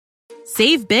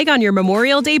Save big on your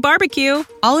Memorial Day barbecue,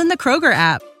 all in the Kroger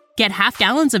app. Get half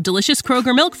gallons of delicious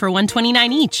Kroger milk for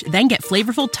 $1.29 each. Then get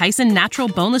flavorful Tyson natural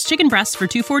boneless chicken breasts for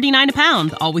 $2.49 a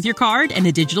pound, all with your card and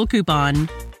a digital coupon.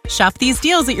 Shop these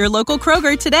deals at your local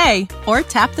Kroger today, or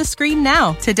tap the screen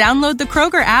now to download the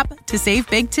Kroger app to save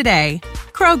big today.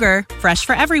 Kroger, fresh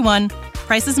for everyone.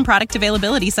 Prices and product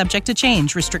availability subject to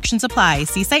change. Restrictions apply.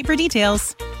 See site for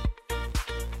details.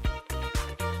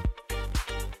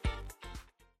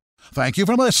 Thank you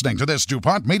for listening to this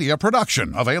DuPont Media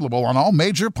production, available on all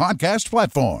major podcast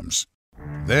platforms.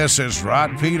 This is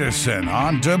Rod Peterson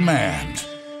On Demand.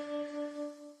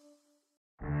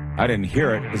 I didn't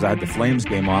hear it because I had the Flames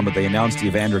game on, but they announced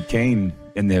Evander Kane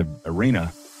in the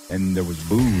arena, and there was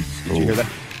boos. Did you hear that?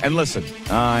 And listen,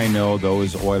 I know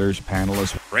those Oilers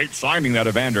panelists. Great signing, that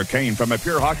Evander Kane from a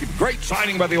pure hockey. Great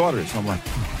signing by the Oilers. I'm like,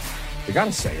 they got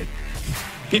to say it.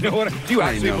 You know what? Do you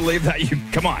actually believe that?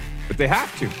 Come on. But they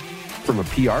have to. From a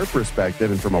PR perspective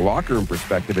and from a locker room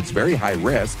perspective, it's very high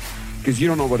risk because you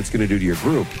don't know what it's going to do to your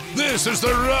group. This is the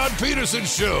Rod Peterson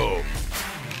Show.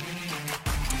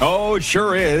 Oh, it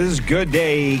sure is. Good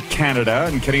day, Canada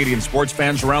and Canadian sports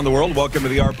fans around the world. Welcome to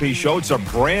the RP Show. It's a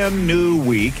brand new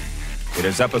week. It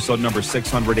is episode number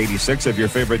 686 of your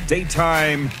favorite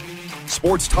daytime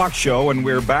sports talk show, and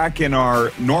we're back in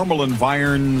our normal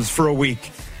environs for a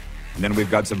week. And then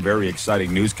we've got some very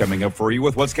exciting news coming up for you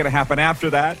with what's going to happen after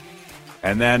that,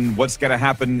 and then what's going to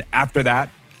happen after that.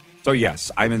 So,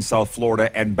 yes, I'm in South Florida,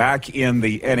 and back in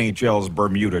the NHL's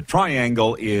Bermuda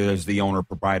Triangle is the owner,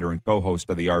 proprietor, and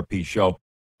co-host of the RP Show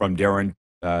from Darren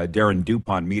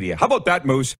DuPont Media. How about that,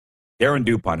 Moose? Darren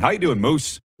DuPont. How you doing,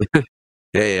 Moose?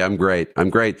 Hey, I'm great.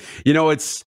 You know,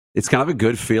 it's kind of a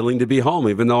good feeling to be home,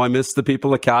 even though I miss the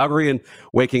people of Calgary and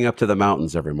waking up to the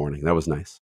mountains every morning. That was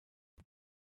nice.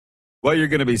 Well, you're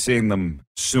going to be seeing them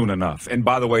soon enough. And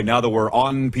by the way, now that we're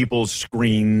on people's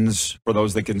screens, for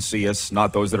those that can see us,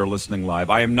 not those that are listening live,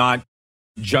 I am not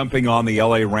jumping on the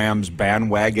LA Rams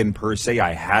bandwagon per se.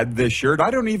 I had this shirt.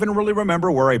 I don't even really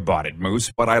remember where I bought it,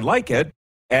 Moose, but I like it.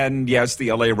 And yes,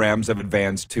 the LA Rams have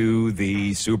advanced to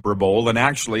the Super Bowl. And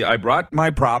actually, I brought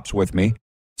my props with me.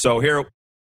 So here,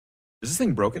 is this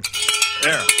thing broken?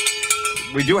 There.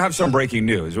 We do have some breaking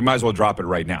news. We might as well drop it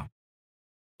right now,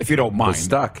 if you don't mind. We're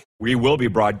stuck. We will be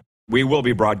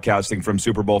broadcasting from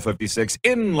Super Bowl 56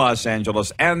 in Los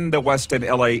Angeles and the Westin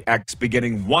LAX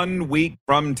beginning 1 week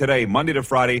from today, Monday to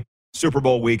Friday, Super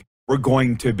Bowl week. We're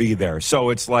going to be there.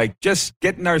 So it's like just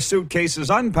getting our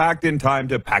suitcases unpacked in time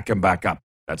to pack them back up.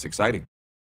 That's exciting.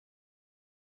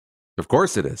 Of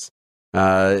course it is.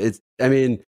 It's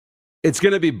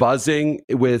going to be buzzing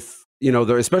with,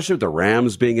 especially with the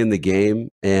Rams being in the game,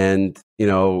 and,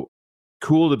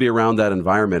 cool to be around that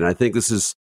environment. And I think this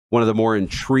is one of the more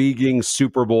intriguing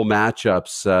Super Bowl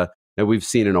matchups that we've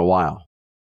seen in a while.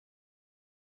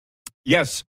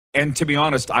 Yes, and to be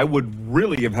honest, I would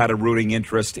really have had a rooting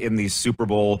interest in the Super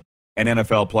Bowl and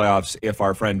NFL playoffs if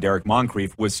our friend Derek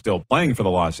Moncrief was still playing for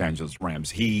the Los Angeles Rams.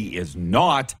 He is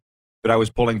not, but I was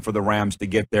pulling for the Rams to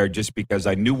get there just because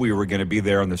I knew we were going to be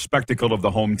there and the spectacle of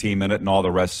the home team in it and all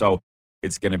the rest. So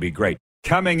it's going to be great.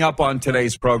 Coming up on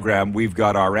today's program, we've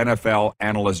got our NFL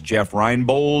analyst, Jeff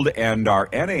Reinebold, and our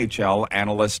NHL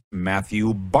analyst,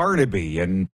 Matthew Barnaby.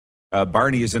 And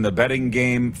Barney is in the betting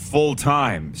game full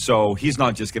time. So he's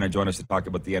not just going to join us to talk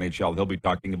about the NHL. He'll be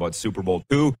talking about Super Bowl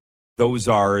II. Those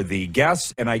are the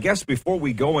guests. And I guess before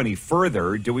we go any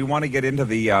further, do we want to get into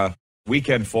the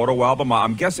weekend photo album?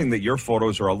 I'm guessing that your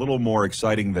photos are a little more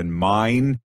exciting than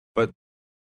mine, but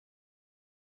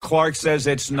Clark says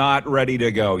it's not ready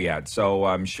to go yet, so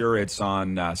I'm sure it's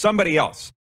on somebody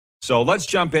else. So let's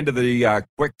jump into the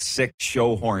quick six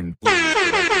show horn, please.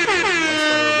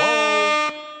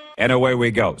 And away we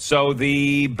go. So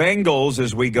the Bengals,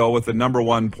 as we go with the number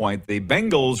 1 point, the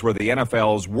Bengals were the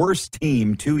NFL's worst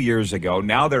team 2 years ago.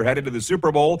 Now they're headed to the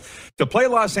Super Bowl to play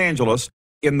Los Angeles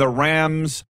in the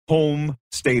Rams' home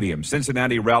stadium.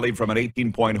 Cincinnati rallied from an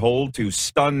 18-point hold to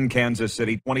stun Kansas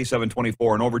City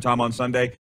 27-24 in overtime on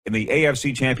Sunday in the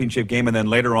AFC Championship game, and then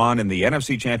later on in the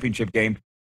NFC Championship game,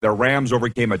 the Rams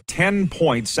overcame a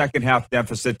 10-point second-half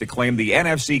deficit to claim the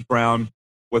NFC crown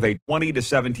with a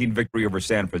 20-17 victory over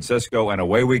San Francisco, and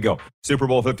away we go. Super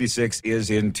Bowl 56 is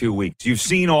in 2 weeks. You've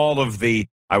seen all of the,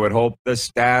 I would hope, the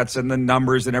stats and the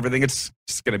numbers and everything. It's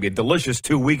going to be a delicious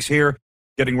 2 weeks here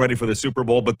getting ready for the Super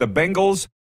Bowl, but the Bengals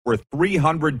were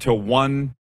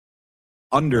 300-1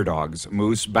 underdogs,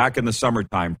 Moose, back in the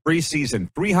summertime.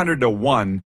 Preseason,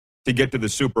 300-1 to get to the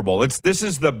Super Bowl. This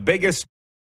is the biggest,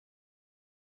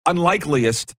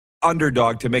 unlikeliest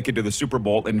underdog to make it to the Super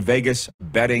Bowl in Vegas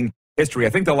betting history. I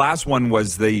think the last one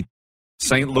was the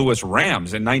St. Louis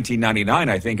Rams in 1999.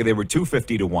 I think they were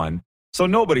 250-1. So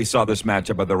nobody saw this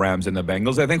matchup of the Rams and the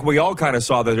Bengals. I think we all kind of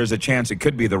saw that there's a chance it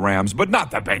could be the Rams, but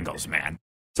not the Bengals, man.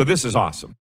 So this is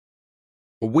awesome.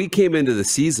 We came into the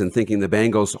season thinking the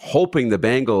Bengals, hoping the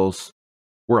Bengals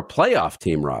were a playoff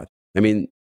team, Rod. I mean,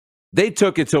 they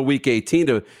took it till week 18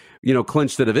 to,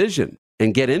 clinch the division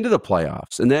and get into the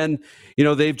playoffs. And then,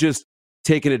 they've just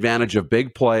taken advantage of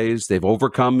big plays. They've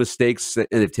overcome mistakes and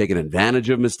they've taken advantage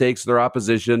of mistakes of their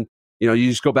opposition. You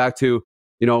just go back to,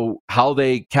 how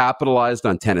they capitalized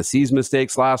on Tennessee's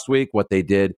mistakes last week, what they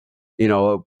did,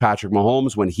 Patrick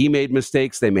Mahomes, when he made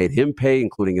mistakes, they made him pay,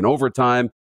 including in overtime.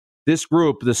 This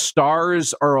group, the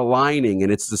stars are aligning,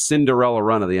 and it's the Cinderella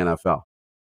run of the NFL.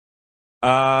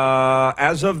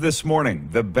 As of this morning,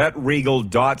 the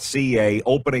BetRegal.ca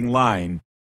opening line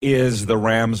is the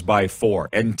Rams by 4.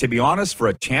 And to be honest, for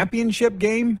a championship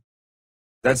game,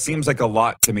 that seems like a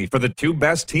lot to me. For the two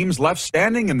best teams left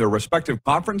standing in their respective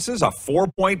conferences, a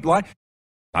 4-point line,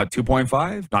 not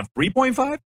 2.5, not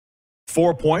 3.5,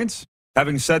 4 points.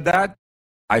 Having said that,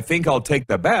 I think I'll take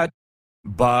the bet.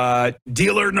 But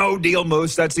deal or no deal,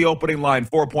 Moose, that's the opening line.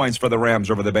 4 points for the Rams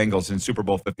over the Bengals in Super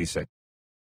Bowl 56.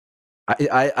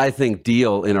 I think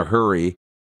deal in a hurry.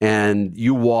 And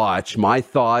you watch. My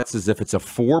thoughts is if it's a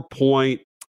 4-point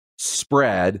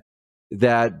spread,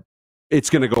 that it's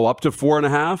going to go up to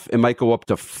 4.5. It might go up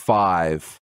to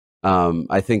 5.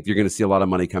 I think you're going to see a lot of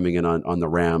money coming in on the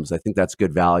Rams. I think that's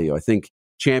good value. I think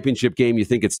championship game, you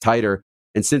think it's tighter.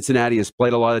 And Cincinnati has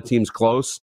played a lot of teams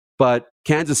close. But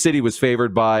Kansas City was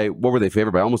favored by, what were they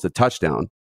favored by? Almost a touchdown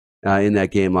in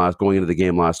that game going into the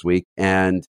game last week.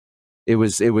 And it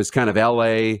was kind of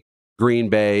L.A., Green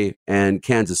Bay, and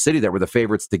Kansas City that were the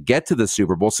favorites to get to the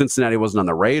Super Bowl. Cincinnati wasn't on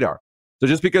the radar. So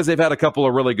just because they've had a couple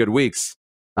of really good weeks,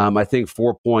 I think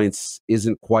 4 points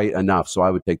isn't quite enough. So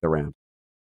I would take the Rams.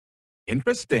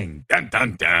 Interesting. Dun,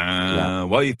 dun, dun. Yeah.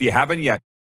 Well, if you haven't yet,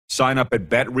 sign up at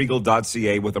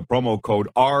betregal.ca with a promo code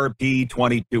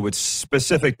RP22. It's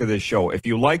specific to this show. If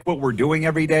you like what we're doing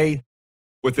every day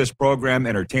with this program,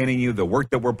 entertaining you, the work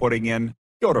that we're putting in,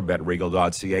 go to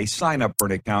betregal.ca, sign up for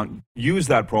an account, use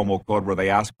that promo code where they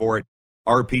ask for it,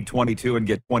 RP22, and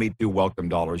get 22 welcome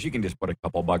dollars. You can just put a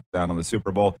couple bucks down on the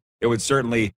Super Bowl. It would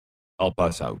certainly help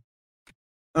us out.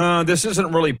 This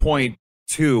isn't really point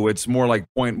 2. It's more like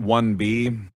point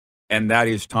 1B, and that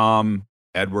is Tom,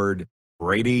 Edward,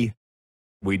 Brady.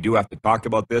 We do have to talk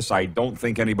about this. I don't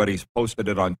think anybody's posted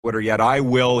it on Twitter yet. I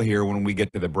will here when we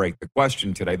get to the break. The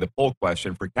question today, the poll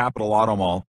question for Capital Auto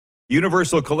Mall,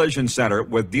 Universal Collision Center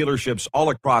with dealerships all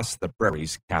across the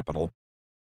Prairie's capital.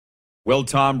 Will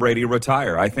Tom Brady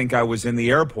retire? I think I was in the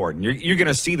airport, and you're going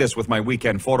to see this with my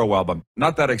weekend photo album.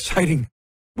 Not that exciting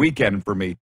weekend for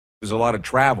me. There's a lot of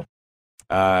travel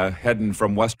heading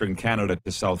from Western Canada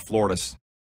to South Florida.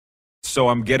 So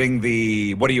I'm getting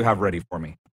the, what do you have ready for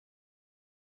me?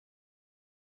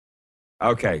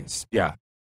 Okay, yeah.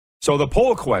 So the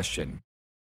poll question,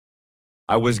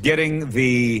 I was getting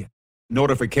the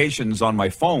notifications on my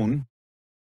phone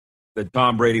that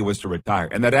Tom Brady was to retire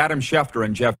and that Adam Schefter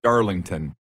and Jeff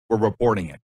Darlington were reporting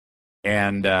it.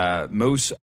 And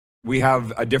Moose, we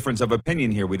have a difference of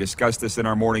opinion here. We discussed this in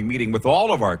our morning meeting with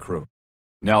all of our crew,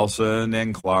 Nelson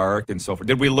and Clark and so forth.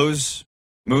 Did we lose,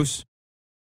 Moose?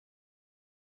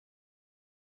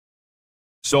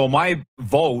 So my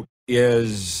vote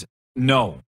is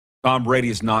no. Tom Brady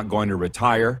is not going to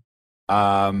retire.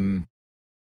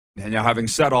 And now, having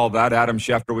said all that, Adam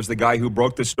Schefter was the guy who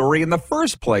broke the story in the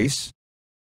first place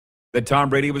that Tom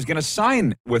Brady was going to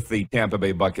sign with the Tampa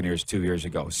Bay Buccaneers 2 years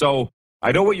ago. So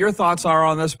I know what your thoughts are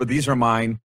on this, but these are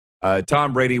mine.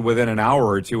 Tom Brady, within an hour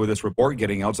or two of this report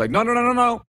getting out, was like,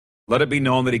 no. Let it be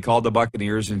known that he called the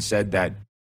Buccaneers and said that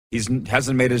he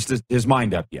hasn't made his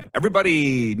mind up yet.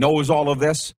 Everybody knows all of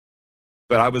this,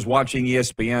 but I was watching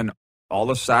ESPN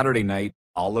all of Saturday night,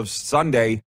 all of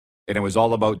Sunday, and it was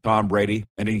all about Tom Brady,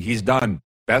 and he's done.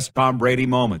 Best Tom Brady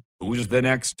moment. Who's the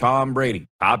next Tom Brady?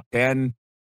 Top 10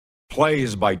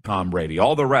 plays by Tom Brady.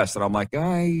 All the rest. And I'm like,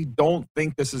 I don't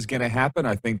think this is going to happen.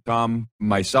 I think Tom,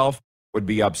 myself, would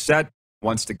be upset,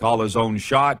 wants to call his own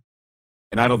shot,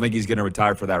 and I don't think he's going to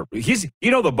retire for that. The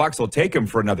Bucs will take him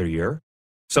for another year.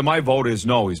 So my vote is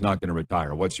no, he's not going to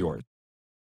retire. What's yours?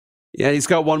 Yeah, he's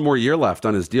got one more year left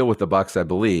on his deal with the Bucs, I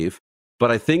believe. But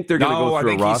I think they're going to go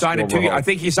through a roster overhaul. I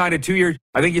think he signed a 2-year.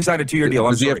 Deal.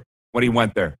 I'm sorry. When he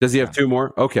went there. Does he have 2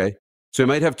 more? Okay, so he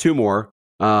might have 2 more.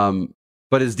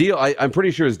 But his deal, I'm pretty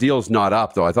sure his deal's not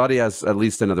up, though. I thought he has at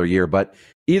least another year. But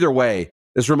either way,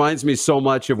 this reminds me so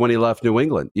much of when he left New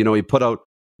England. He put out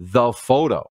the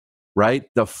photo, right?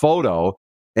 The photo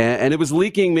And it was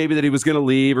leaking maybe that he was going to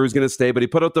leave or he was going to stay, but he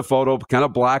put out the photo, kind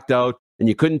of blacked out, and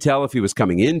you couldn't tell if he was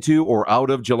coming into or out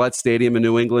of Gillette Stadium in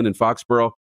New England in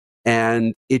Foxborough.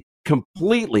 And it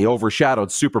completely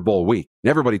overshadowed Super Bowl week. And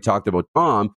everybody talked about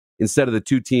Tom instead of the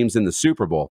two teams in the Super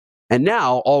Bowl. And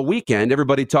now, all weekend,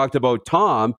 everybody talked about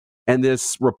Tom and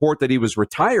this report that he was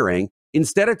retiring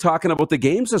instead of talking about the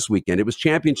games this weekend. It was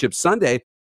Championship Sunday,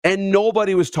 and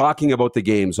nobody was talking about the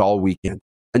games all weekend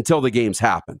until the games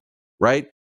happened, right?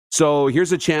 So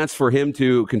here's a chance for him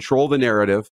to control the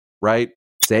narrative, right?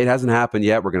 Say it hasn't happened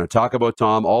yet. We're going to talk about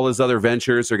Tom. All his other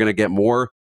ventures are going to get more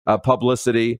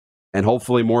publicity and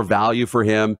hopefully more value for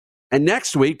him. And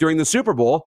next week during the Super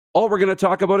Bowl, all we're going to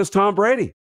talk about is Tom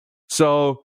Brady.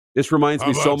 So this reminds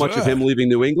me so much of him leaving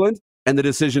New England, and the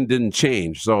decision didn't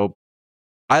change. So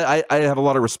I have a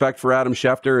lot of respect for Adam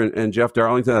Schefter and Jeff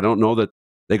Darlington. I don't know that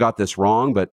they got this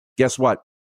wrong, but guess what?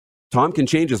 Tom can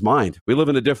change his mind. We live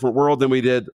in a different world than we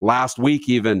did last week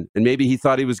even, and maybe he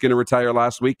thought he was going to retire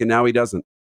last week, and now he doesn't.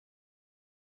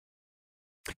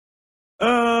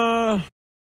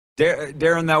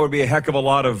 Darren, that would be a heck of a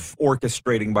lot of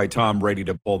orchestrating by Tom Brady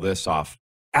to pull this off.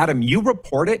 Adam, you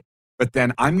report it, but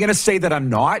then I'm going to say that I'm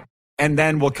not, and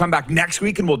then we'll come back next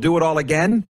week and we'll do it all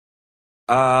again.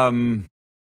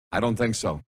 I don't think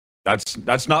so.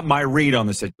 That's not my read on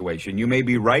the situation. You may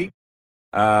be right.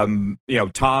 Tom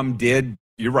did,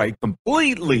 you're right,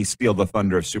 completely steal the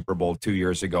thunder of Super Bowl 2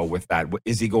 years ago with that.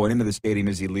 Is he going into the stadium?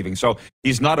 Is he leaving? So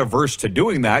he's not averse to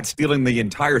doing that, stealing the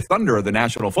entire thunder of the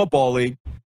National Football League.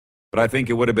 But I think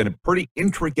it would have been a pretty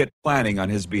intricate planning on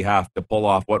his behalf to pull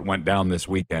off what went down this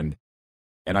weekend.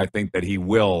 And I think that he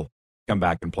will come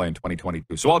back and play in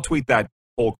 2022. So I'll tweet that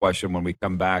poll question when we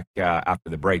come back after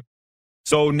the break.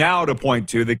 So now to point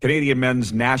to, the Canadian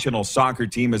men's national soccer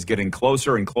team is getting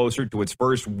closer and closer to its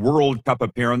first World Cup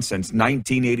appearance since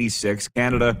 1986.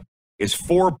 Canada is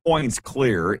 4 points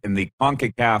clear in the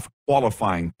CONCACAF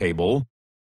qualifying table.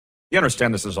 You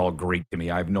understand this is all Greek to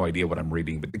me. I have no idea what I'm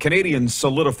reading. But the Canadians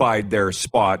solidified their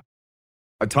spot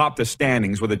atop the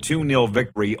standings with a 2-0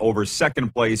 victory over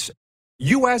second place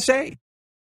USA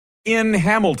in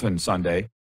Hamilton Sunday.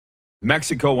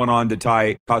 Mexico went on to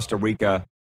tie Costa Rica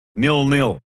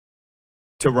 0-0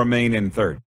 to remain in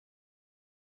third.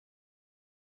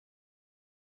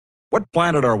 What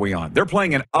planet are we on? They're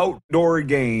playing an outdoor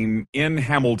game in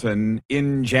Hamilton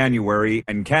in January,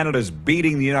 and Canada's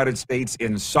beating the United States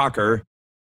in soccer.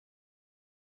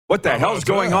 What the hell's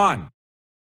going on?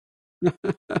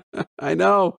 I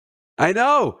know.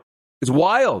 It's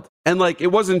wild. And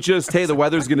it wasn't just, hey, the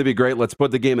weather's going to be great, let's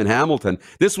put the game in Hamilton.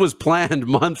 This was planned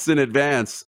months in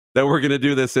advance that we're going to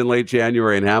do this in late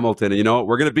January in Hamilton. And you know what?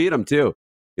 We're going to beat them too.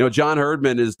 John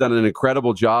Herdman has done an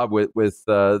incredible job with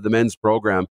the men's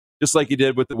program, just like he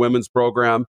did with the women's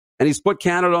program. And he's put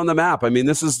Canada on the map. I mean,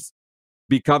 this is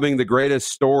becoming the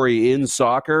greatest story in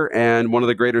soccer and one of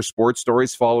the greater sports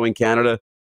stories following Canada,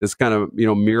 this kind of,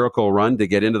 miracle run to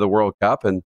get into the World Cup.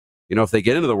 And, if they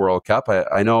get into the World Cup,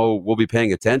 I know we'll be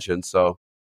paying attention. So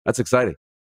that's exciting.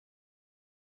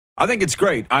 I think it's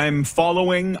great. I'm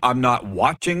following. I'm not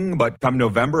watching, but come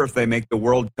November, if they make the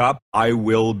World Cup, I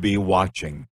will be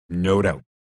watching, no doubt.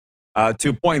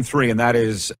 2.3, and that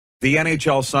is the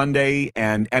NHL Sunday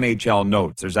and NHL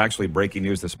Notes. There's actually breaking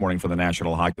news this morning from the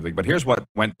National Hockey League, but here's what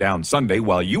went down Sunday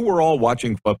while you were all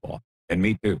watching football, and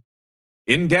me too.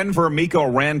 In Denver,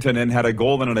 Mikko Rantanen had a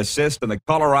goal and an assist, and the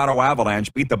Colorado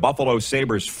Avalanche beat the Buffalo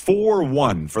Sabres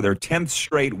 4-1 for their 10th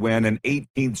straight win and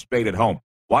 18th straight at home.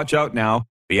 Watch out now.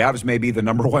 The Avs may be the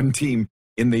number one team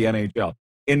in the NHL.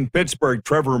 In Pittsburgh,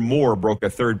 Trevor Moore broke a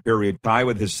third-period tie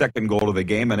with his second goal of the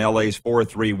game in LA's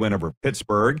 4-3 win over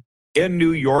Pittsburgh. In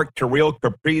New York, Kirill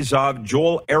Kaprizov,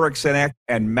 Joel Eriksson,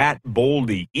 and Matt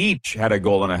Boldy each had a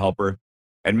goal and a helper.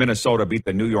 And Minnesota beat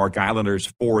the New York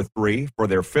Islanders 4-3 for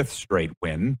their fifth straight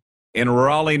win. In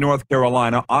Raleigh, North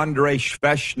Carolina, Andrei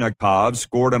Svechnikov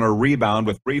scored on a rebound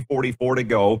with 3:44 to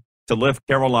go to lift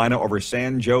Carolina over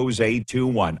San Jose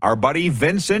 2-1. Our buddy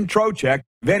Vincent Trocheck,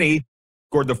 Vinny,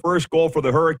 scored the first goal for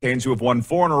the Hurricanes, who have won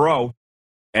 4 in a row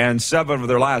and 7 of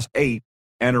their last 8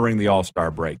 entering the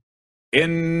All-Star break.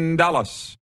 In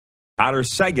Dallas, Tyler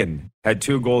Seguin had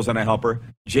 2 goals and a helper.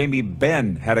 Jamie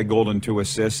Benn had a goal and 2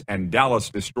 assists, and Dallas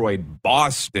destroyed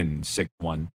Boston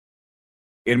 6-1.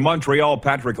 In Montreal,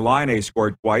 Patrick Laine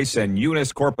scored twice, and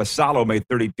Eunice Korpisalo made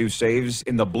 32 saves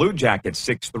in the Blue Jackets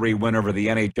 6-3 win over the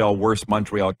NHL worst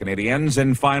Montreal Canadiens.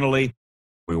 And finally,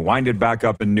 we winded back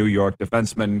up in New York.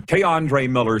 Defenseman Keandre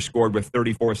Miller scored with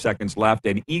 34 seconds left,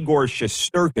 and Igor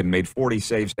Shesterkin made 40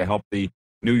 saves to help the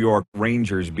New York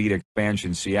Rangers beat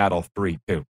expansion Seattle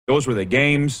 3-2. Those were the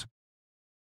games.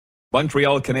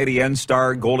 Montreal Canadiens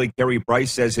star goalie Carey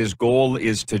Price says his goal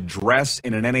is to dress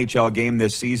in an NHL game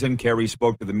this season. Carey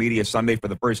spoke to the media Sunday for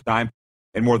the first time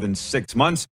in more than 6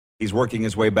 months. He's working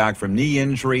his way back from knee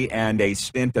injury and a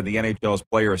stint in the NHL's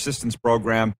player assistance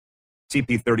program.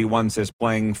 CP31 says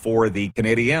playing for the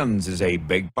Canadiens is a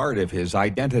big part of his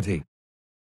identity.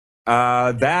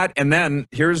 That, and then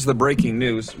here's the breaking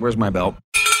news. Where's my belt?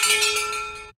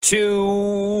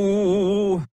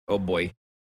 Oh boy.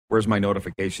 Where's my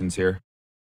notifications here?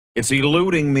 It's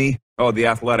eluding me. Oh, The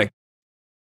Athletic.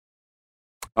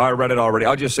 I read it already.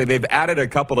 I'll just say they've added a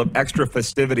couple of extra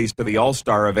festivities to the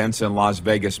All-Star events in Las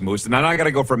Vegas, Moose. And I got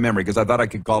to go from memory because I thought I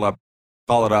could call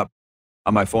it up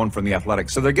on my phone from The Athletic.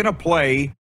 So they're going to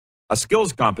play a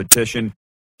skills competition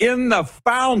in the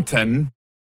fountain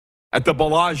at the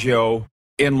Bellagio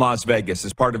in Las Vegas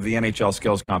as part of the NHL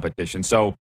skills competition.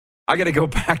 So I got to go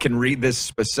back and read this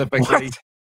specifically. What?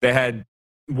 They had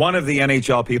one of the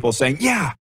NHL people saying,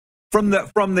 yeah, from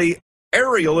the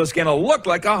aerial is going to look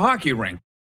like a hockey rink.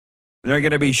 They're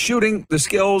going to be shooting the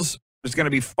skills. There's going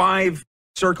to be 5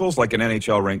 circles like an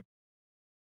NHL rink.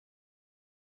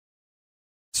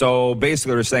 So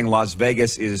basically they're saying Las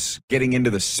Vegas is getting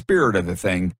into the spirit of the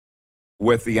thing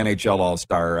with the NHL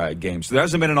All-Star game. So there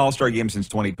hasn't been an All-Star game since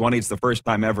 2020. It's the first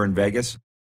time ever in Vegas.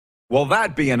 Will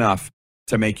that be enough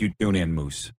to make you tune in,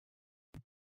 Moose?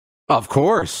 Of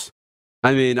course.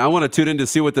 I mean, I want to tune in to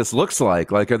see what this looks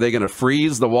like. Like, are they going to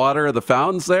freeze the water of the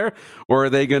fountains there? Or are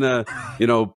they going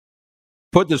to,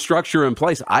 put the structure in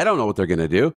place? I don't know what they're going to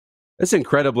do. It's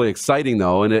incredibly exciting,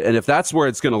 though. And if that's where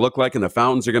it's going to look like, and the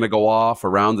fountains are going to go off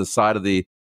around the side of the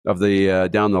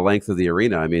down the length of the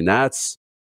arena, I mean, that's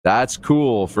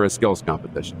cool for a skills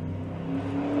competition.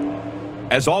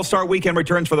 As All-Star Weekend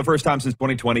returns for the first time since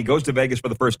 2020, goes to Vegas for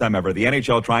the first time ever, the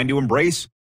NHL trying to embrace.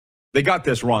 They got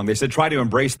this wrong. They said try to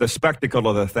embrace the spectacle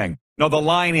of the thing. No, the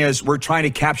line is we're trying to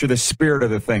capture the spirit of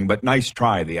the thing, but nice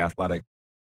try, The Athletic.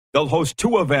 They'll host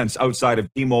 2 events outside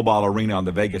of T-Mobile Arena on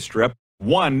the Vegas Strip,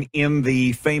 one in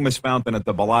the famous fountain at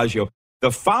the Bellagio. The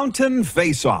Fountain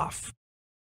Face-Off.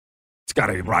 It's got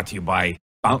to be brought to you by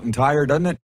Fountain Tire, doesn't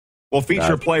it? Will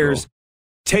feature players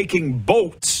taking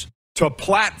boats to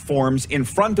platforms in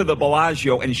front of the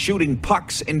Bellagio and shooting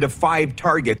pucks into 5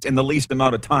 targets in the least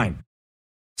amount of time.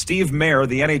 Steve Mayer,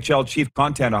 the NHL Chief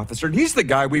Content Officer, he's the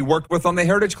guy we worked with on the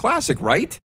Heritage Classic,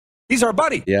 right? He's our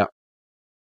buddy. Yeah.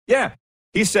 Yeah.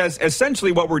 He says,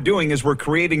 essentially what we're doing is we're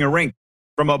creating a rink.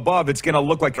 From above, it's going to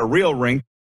look like a real rink.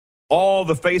 All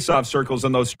the face-off circles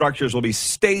in those structures will be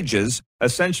stages,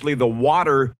 essentially the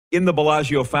water in the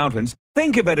Bellagio fountains.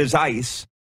 Think of it as ice.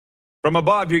 From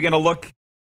above, it's going to look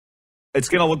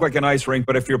like an ice rink,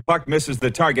 but if your puck misses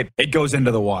the target, it goes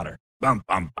into the water. Bum,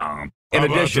 bum, bum. In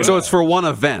addition, so it's for one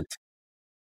event.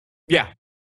 Yeah.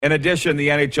 In addition, the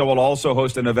NHL will also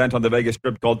host an event on the Vegas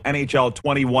Strip called NHL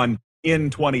 21 in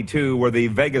 22, where the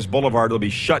Vegas Boulevard will be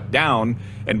shut down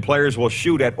and players will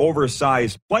shoot at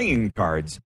oversized playing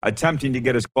cards, attempting to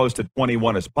get as close to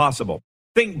 21 as possible.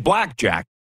 Think blackjack,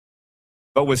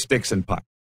 but with sticks and puck.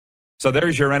 So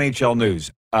there's your NHL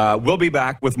news. We'll be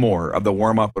back with more of the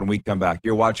warm-up when we come back.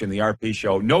 You're watching the RP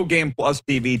Show. No Game Plus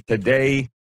TV today,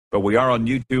 but we are on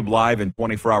YouTube Live and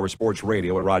 24-hour sports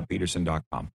radio at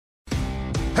rodpeterson.com.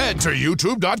 Head to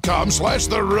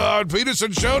youtube.com/The Rod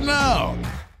Peterson Show now.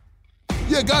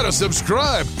 You gotta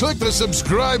subscribe. Click the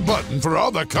subscribe button for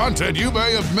all the content you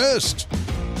may have missed.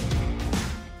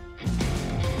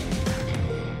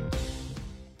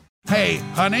 Hey,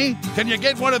 honey, can you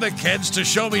get one of the kids to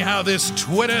show me how this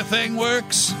Twitter thing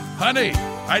works? Honey,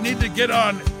 I need to get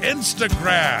on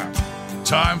Instagram.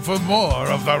 Time for more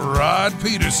of The Rod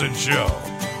Peterson Show.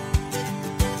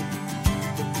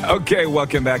 Okay,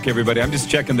 welcome back, everybody. I'm just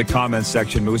checking the comments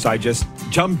section, Moose. I just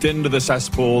jumped into the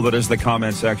cesspool that is the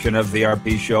comment section of the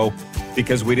RP Show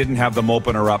because we didn't have them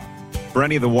open her up for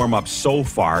any of the warm-ups so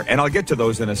far, and I'll get to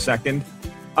those in a second.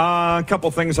 A couple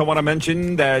things I want to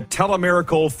mention. That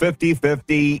Telemiracle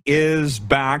 50/50 is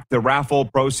back. The raffle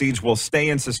proceeds will stay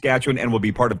in Saskatchewan and will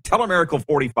be part of Telemiracle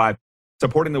 45,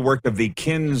 supporting the work of the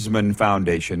Kinsman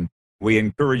Foundation. We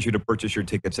encourage you to purchase your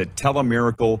tickets at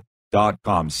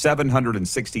telemiracle.com.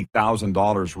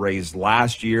 $760,000 raised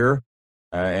last year,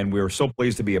 and we were so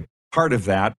pleased to be a part of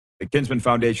that. The Kinsman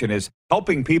Foundation is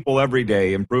helping people every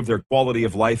day improve their quality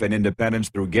of life and independence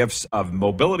through gifts of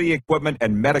mobility equipment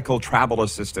and medical travel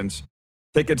assistance.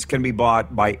 Tickets can be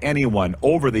bought by anyone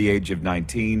over the age of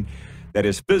 19 that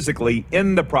is physically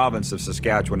in the province of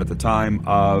Saskatchewan at the time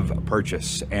of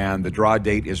purchase. And the draw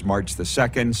date is March the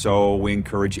 2nd, so we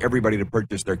encourage everybody to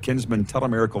purchase their Kinsman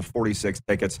Telemiracle 46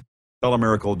 tickets.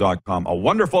 Telemiracle.com. A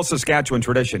wonderful Saskatchewan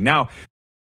tradition. Now,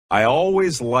 I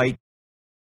always like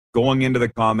going into the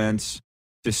comments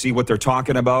to see what they're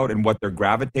talking about and what they're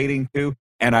gravitating to.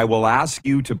 And I will ask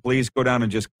you to please go down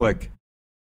and just click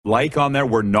like on there.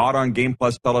 We're not on Game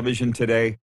Plus Television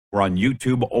today. We're on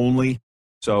YouTube only.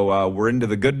 So we're into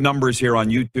the good numbers here on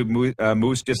YouTube.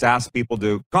 Moose, just ask people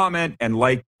to comment and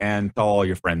like and tell all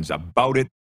your friends about it.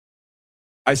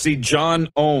 I see John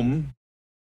Ohm.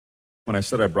 When I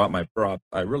said I brought my prop,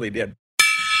 I really did.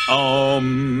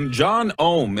 John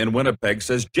Ohm in Winnipeg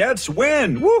says, Jets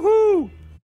win. Woohoo!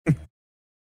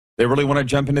 They really want to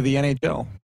jump into the NHL.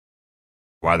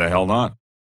 Why the hell not?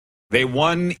 They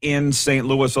won in St.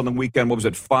 Louis on the weekend. What was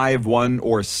it, 5-1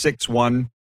 or 6-1?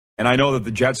 And I know that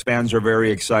the Jets fans are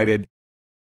very excited.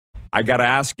 I got to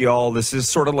ask you all, this is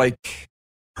sort of like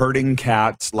herding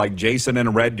cats, like Jason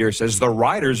in Red Deer says, the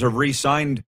Riders have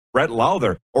re-signed Brett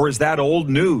Lowther. Or is that old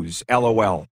news,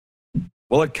 LOL?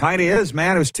 Well, it kind of is,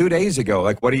 man. It was 2 days ago.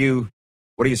 Like, what are you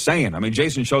saying? I mean,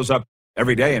 Jason shows up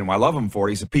every day, and I love him for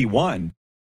it. He's a P1.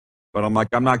 But I'm like,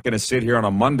 I'm not going to sit here on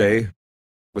a Monday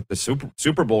with the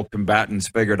Super Bowl combatants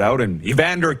figured out and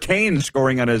Evander Kane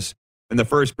scoring in the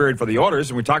first period for the Oilers,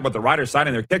 and we talked about the Riders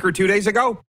signing their kicker 2 days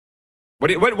ago. What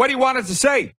do you want us to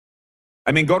say?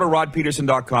 I mean, go to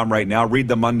rodpeterson.com right now, read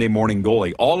the Monday Morning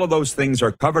Goalie. All of those things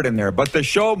are covered in there, but the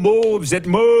show moves. It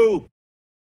moves.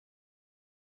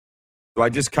 So I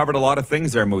just covered a lot of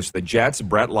things there, Moose. The Jets,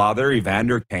 Brett Lowther,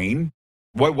 Evander Kane.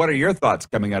 What are your thoughts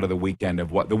coming out of the weekend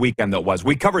of what the weekend that was?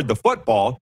 We covered the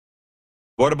football.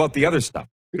 What about the other stuff?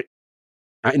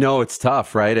 I know it's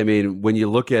tough, right? I mean, when you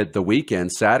look at the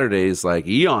weekend, Saturdays like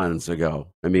eons ago.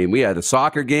 I mean, we had a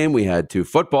soccer game, we had 2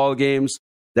 football games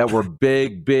that were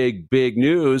big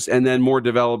news, and then more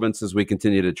developments as we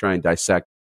continue to try and dissect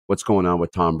what's going on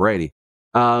with Tom Brady.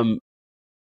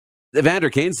 Evander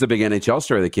Kane's the big NHL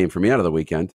story that came for me out of the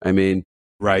weekend. I mean,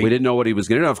 right. We didn't know what he was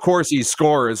going to do. Of course, he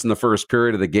scores in the first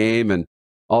period of the game, and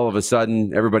all of a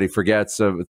sudden, everybody forgets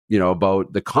about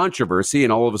the controversy,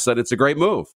 and all of a sudden, it's a great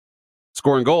move.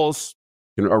 Scoring goals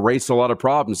can erase a lot of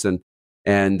problems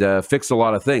and fix a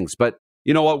lot of things. But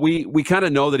you know what? We kind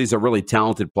of know that he's a really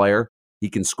talented player. He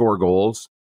can score goals.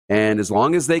 And as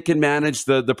long as they can manage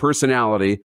the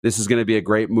personality, this is going to be a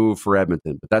great move for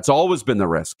Edmonton. But that's always been the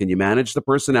risk. Can you manage the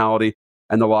personality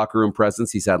and the locker room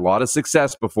presence? He's had a lot of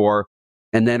success before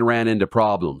and then ran into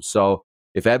problems. So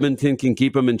if Edmonton can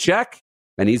keep him in check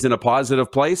and he's in a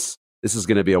positive place, this is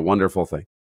going to be a wonderful thing.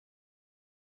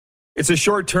 It's a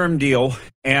short-term deal,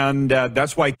 and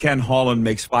that's why Ken Holland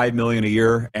makes $5 million a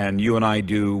year, and you and I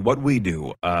do what we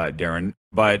do, Darren.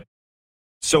 But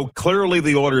so clearly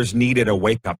the Oilers needed a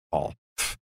wake-up call.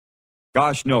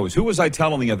 Gosh knows. Who was I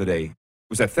telling the other day?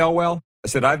 Was that Thelwell? I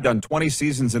said, I've done 20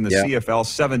 seasons in the CFL,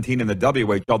 17 in the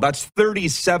WHL. That's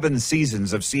 37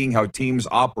 seasons of seeing how teams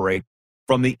operate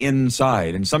from the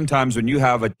inside. And sometimes when you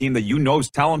have a team that you know is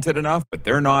talented enough, but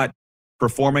they're not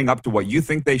performing up to what you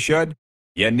think they should,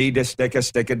 you need to stick a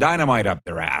stick of dynamite up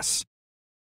their ass.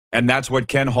 And that's what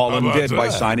Ken Holland did by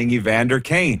signing Evander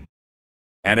Kane.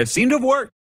 And it seemed to have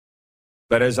worked.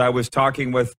 But as I was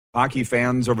talking with hockey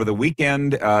fans over the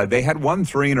weekend, they had won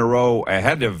 3 in a row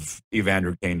ahead of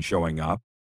Evander Kane showing up.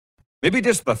 Maybe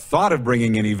just the thought of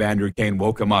bringing in Evander Kane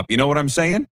woke him up. You know what I'm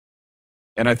saying?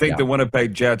 And I think the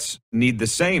Winnipeg Jets need the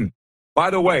same. By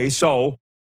the way, so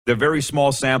the very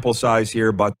small sample size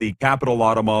here, but the Capital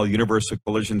Automall Universal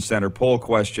Collision Center poll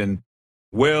question,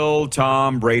 will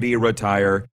Tom Brady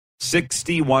retire?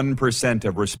 61%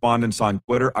 of respondents on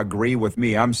Twitter agree with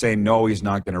me. I'm saying no, he's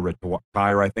not going to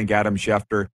retire. I think Adam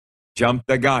Schefter jumped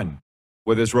the gun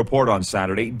with his report on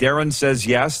Saturday. Darren says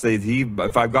yes.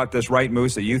 If I've got this right,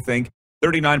 Moose, that you think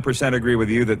 39% agree with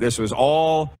you that this was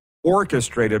all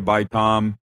orchestrated by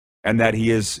Tom and that he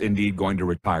is indeed going to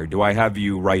retire. Do I have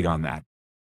you right on that?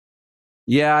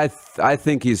 Yeah, I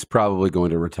think he's probably going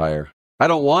to retire. I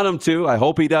don't want him to. I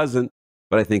hope he doesn't,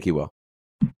 but I think he will.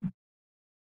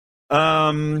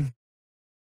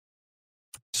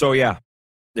 So yeah,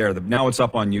 now it's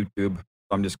up on YouTube.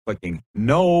 I'm just clicking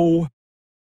no.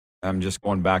 I'm just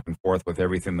going back and forth with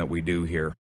everything that we do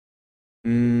here.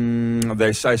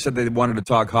 I said they wanted to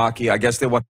talk hockey. I guess they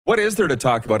want. What is there to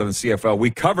talk about in the CFL?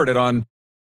 We covered it on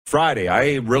Friday.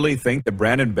 I really think that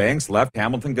Brandon Banks left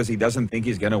Hamilton because he doesn't think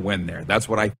he's going to win there. That's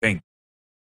what I think.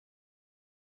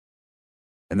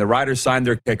 And the Riders signed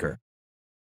their kicker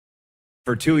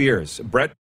for 2 years.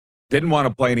 Brett didn't want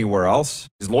to play anywhere else.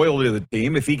 He's loyal to the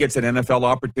team. If he gets an NFL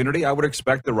opportunity, I would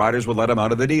expect the Riders would let him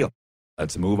out of the deal.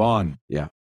 Let's move on. Yeah.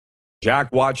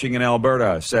 Jack watching in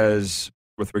Alberta says,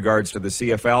 with regards to the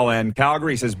CFL and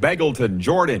Calgary, says Beggleton,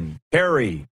 Jordan,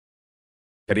 Carey,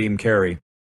 Kadeem Carey.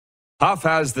 Huff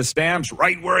has the stamps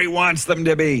right where he wants them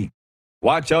to be.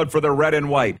 Watch out for the red and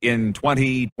white in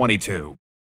 2022.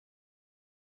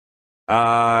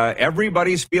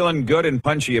 Everybody's feeling good and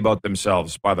punchy about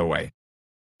themselves, by the way.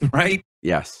 Right?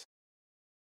 Yes.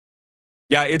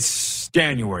 Yeah, it's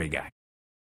January, guy.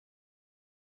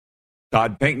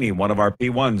 Todd Pinkney, one of our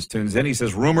P1s, tunes in. He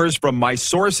says, rumors from my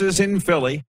sources in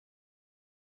Philly.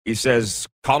 He says,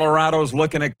 Colorado's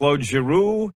looking at Claude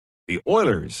Giroux. The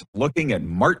Oilers looking at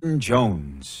Martin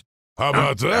Jones. How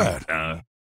about that?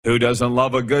 Who doesn't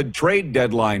love a good trade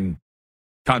deadline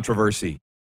controversy?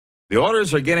 The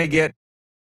Oilers are going to get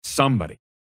somebody,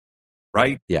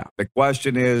 right? Yeah. The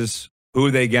question is,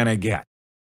 who they going to get?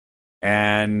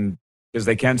 And because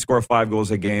they can't score 5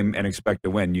 goals a game and expect to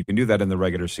win. You can do that in the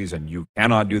regular season. You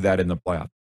cannot do that in the playoffs.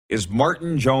 Is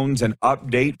Martin Jones an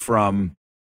upgrade from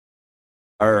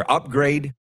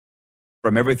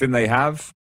everything they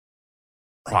have?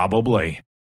 Probably.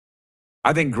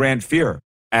 I think Grant Fuhr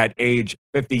at age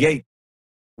 58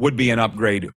 would be an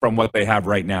upgrade from what they have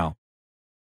right now.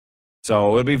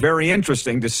 So it'll be very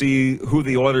interesting to see who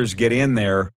the Oilers get in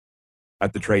there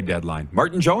at the trade deadline.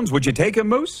 Martin Jones, would you take him,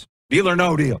 Moose? Deal or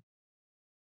no deal?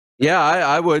 Yeah,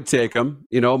 I would take him.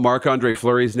 Marc-Andre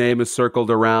Fleury's name is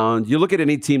circled around. You look at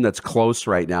any team that's close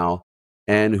right now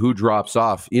and who drops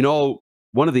off.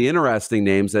 One of the interesting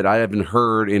names that I haven't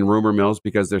heard in rumor mills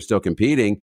because they're still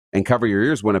competing, and cover your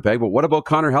ears, Winnipeg, but what about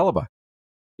Connor Hellebuyck?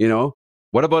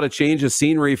 What about a change of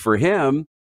scenery for him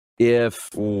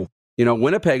if,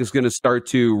 Winnipeg is going to start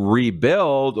to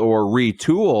rebuild or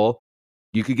retool?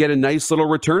 You could get a nice little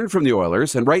return from the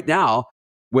Oilers. And right now,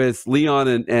 with Leon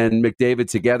and McDavid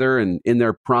together and in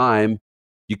their prime,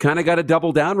 you kind of got to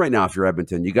double down right now if you're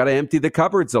Edmonton. You got to empty the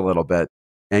cupboards a little bit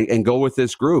and go with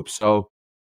this group. So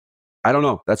I don't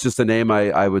know. That's just a name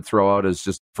I would throw out as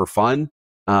just for fun.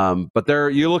 But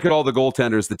you look at all the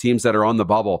goaltenders, the teams that are on the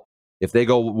bubble, if they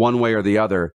go one way or the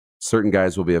other, certain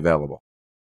guys will be available.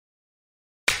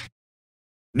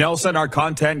 Nelson, our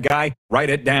content guy, write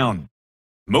it down.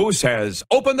 Moose has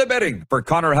opened the bidding for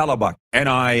Connor Hellebuyck, and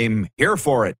I'm here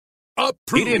for it.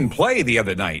 He didn't play the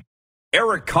other night.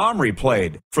 Eric Comrie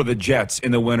played for the Jets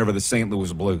in the win over the St.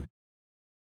 Louis Blues.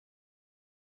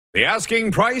 The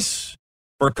asking price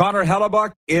for Connor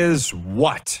Hellebuyck is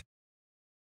what?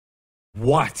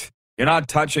 What? You're not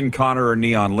touching Connor or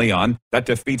Neon Leon. That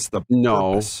defeats the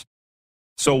purpose.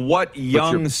 So what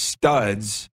young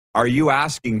studs are you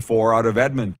asking for out of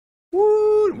Edmonton?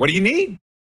 What do you need?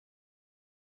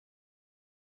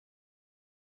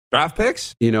 Draft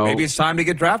picks? Maybe it's time to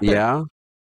get draft picks. Yeah.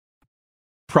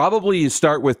 Probably you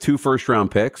start with 2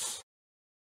 first-round picks.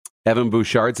 Evan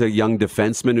Bouchard's a young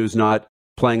defenseman who's not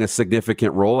playing a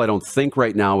significant role, I don't think,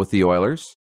 right now with the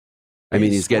Oilers. I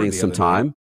mean, he's getting some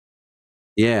time.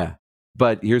 Yeah.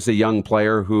 But here's a young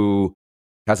player who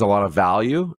has a lot of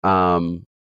value.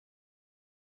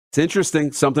 It's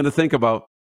interesting, something to think about.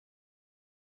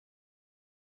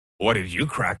 Boy, did you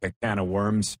crack a can of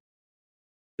worms.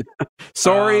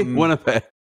 Sorry, Winnipeg.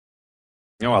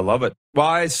 I love it. Well,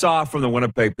 I saw from the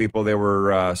Winnipeg people, they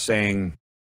were saying,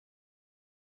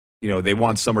 they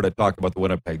want somewhere to talk about the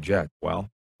Winnipeg Jets. Well,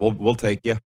 we'll take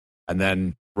you and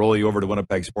then roll you over to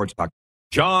Winnipeg Sports Talk.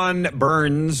 John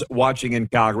Burns watching in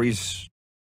Calgary. Is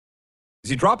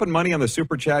he dropping money on the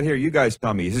super chat here? You guys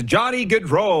tell me. He says, Johnny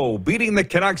Gaudreau beating the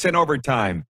Canucks in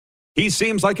overtime. He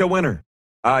seems like a winner.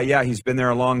 Yeah, he's been there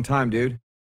a long time, dude.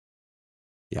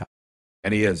 Yeah.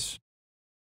 And he is.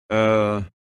 What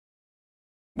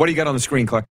do you got on the screen,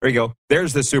 Clark? There you go.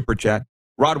 There's the super chat.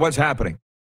 Rod, what's happening?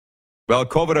 Well,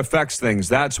 COVID affects things.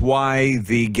 That's why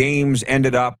the games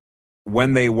ended up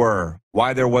when they were.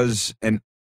 Why there was an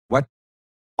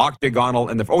octagonal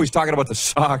in the... Oh, he's talking about the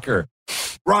soccer.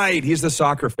 Right, he's the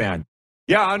soccer fan.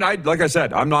 Yeah, and like I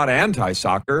said, I'm not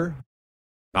anti-soccer.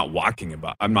 I'm not watching it,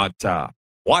 but I'm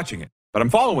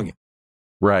following it.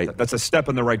 Right. That's a step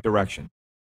in the right direction.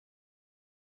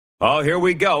 Oh, here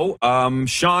we go.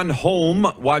 Sean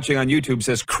Holm, watching on YouTube,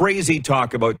 says, crazy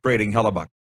talk about trading Hellebuyck.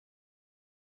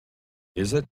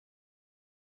 Is it?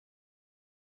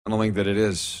 I don't think that it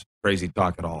is crazy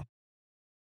talk at all.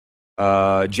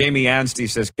 Jamie Anstey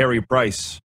says, Carey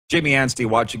Price. Jamie Anstey,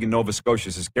 watching in Nova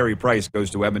Scotia, says, Carey Price goes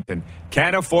to Edmonton.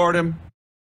 Can't afford him.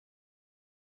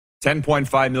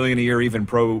 $10.5 million a year, even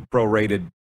prorated.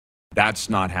 That's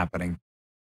not happening.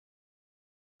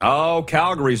 Oh,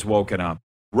 Calgary's woken up.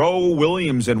 Ro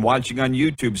Williamson, watching on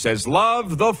YouTube, says,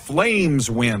 love the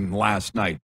Flames win last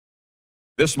night.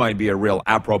 This might be a real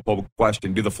apropos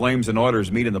question. Do the Flames and Oilers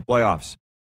meet in the playoffs?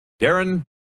 Darren,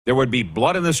 there would be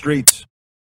blood in the streets.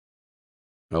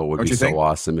 Oh, it would be so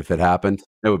awesome if it happened.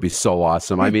 It would be so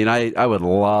awesome. I mean, I would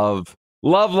love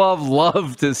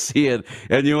love to see it.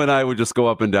 And you and I would just go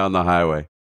up and down the highway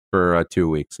for 2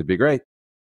 weeks. It'd be great.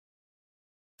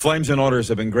 Flames and Oilers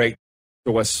have been great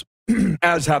to us,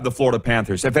 as have the Florida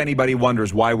Panthers. If anybody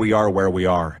wonders why we are where we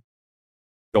are,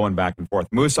 going back and forth.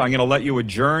 Moose, I'm going to let you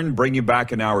adjourn, bring you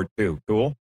back an hour 2.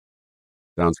 Cool?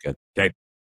 Sounds good. Okay.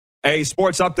 A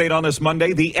sports update on this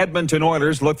Monday. The Edmonton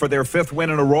Oilers look for their 5th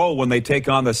win in a row when they take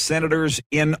on the Senators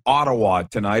in Ottawa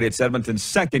tonight. It's Edmonton's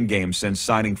 2nd game since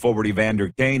signing forward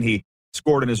Evander Kane. He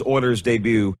scored in his Oilers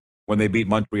debut when they beat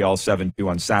Montreal 7-2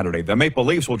 on Saturday. The Maple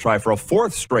Leafs will try for a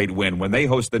 4th straight win when they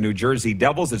host the New Jersey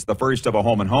Devils. It's the first of a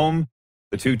home-and-home.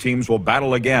 The two teams will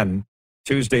battle again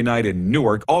Tuesday night in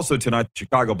Newark. Also tonight, the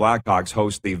Chicago Blackhawks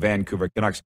host the Vancouver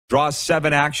Canucks. Draw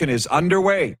 7 action is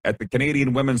underway at the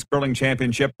Canadian Women's Curling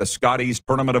Championship, the Scotties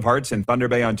Tournament of Hearts in Thunder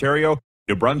Bay, Ontario.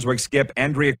 New Brunswick skip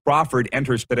Andrea Crawford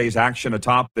enters today's action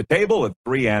atop the table at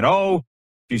 3-0.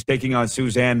 She's taking on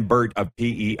Suzanne Burt of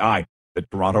PEI. The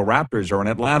Toronto Raptors are in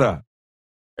Atlanta.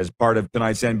 As part of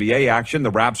tonight's NBA action, the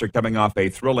Raps are coming off a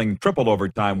thrilling triple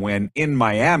overtime win in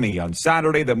Miami on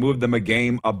Saturday that moved them a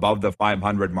game above the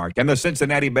 500 mark. And the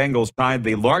Cincinnati Bengals tied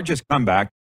the largest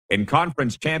comeback in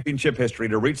conference championship history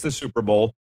to reach the Super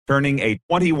Bowl, turning a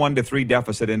 21-3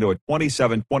 deficit into a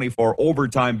 27-24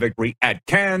 overtime victory at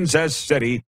Kansas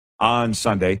City on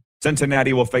Sunday.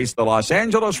 Cincinnati will face the Los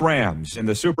Angeles Rams in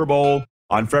the Super Bowl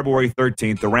on February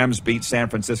 13th. The Rams beat San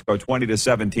Francisco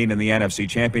 20-17 in the NFC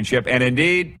Championship. And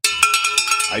indeed,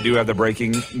 I do have the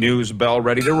breaking news bell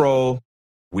ready to roll.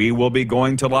 We will be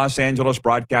going to Los Angeles,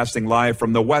 broadcasting live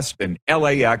from the Westin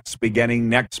LAX beginning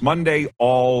next Monday,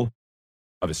 all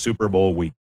of a Super Bowl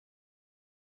week.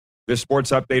 This sports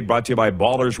update brought to you by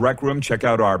Ballers Rec Room. Check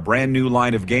out our brand new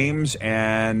line of games.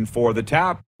 And for the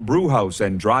Tap, Brew House,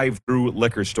 and Drive-Thru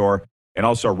Liquor Store, and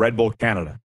also Red Bull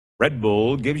Canada. Red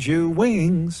Bull gives you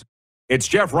wings. It's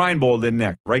Jeff Reinebold in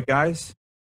next, right, guys?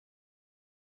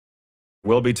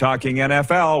 We'll be talking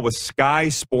NFL with Sky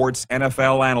Sports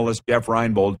NFL analyst Jeff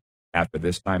Reinebold after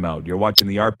this timeout. You're watching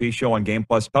the RP Show on Game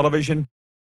Plus Television,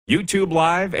 YouTube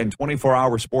Live, and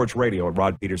 24-hour sports radio at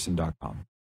rodpeterson.com.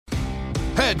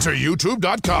 Head to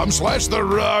youtube.com/The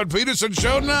Rod Peterson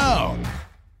Show now.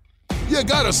 You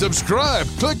gotta subscribe.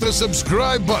 Click the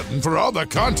subscribe button for all the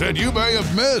content you may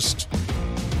have missed.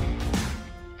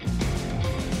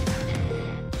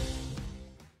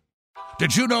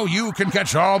 Did you know you can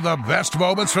catch all the best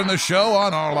moments from the show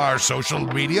on all our social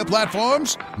media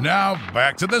platforms? Now,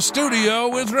 back to the studio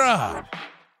with Rod.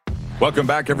 Welcome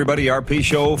back, everybody. RP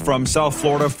Show from South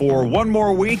Florida for one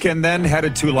more week and then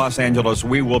headed to Los Angeles.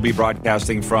 We will be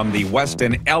broadcasting from the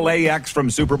Westin LAX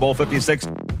from Super Bowl 56.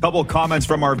 Couple comments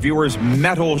from our viewers.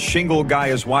 Metal Shingle Guy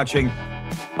is watching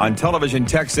on television.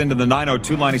 Text into the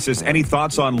 902 line. He says, any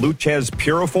thoughts on Luchez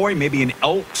Purifoy? Maybe an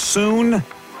elk soon?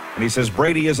 And he says,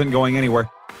 Brady isn't going anywhere.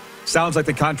 Sounds like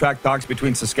the contract talks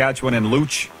between Saskatchewan and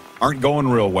Luch aren't going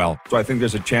real well. So I think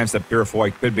there's a chance that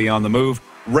Purifoy could be on the move.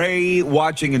 Ray,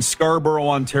 watching in Scarborough,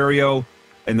 Ontario,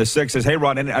 in the 6 says, hey,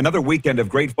 Rod, another weekend of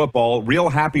great football. Real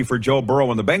happy for Joe Burrow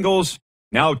and the Bengals.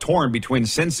 Now torn between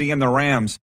Cincy and the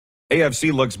Rams.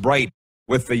 AFC looks bright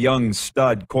with the young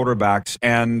stud quarterbacks.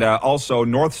 And also,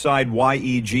 Northside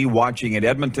YEG watching in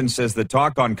Edmonton says the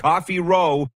talk on Coffee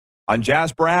Row on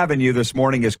Jasper Avenue this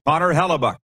morning is Connor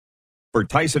Hellebuck for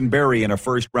Tyson Berry in a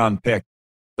first-round pick.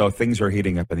 So things are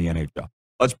heating up in the NHL.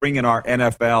 Let's bring in our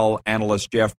NFL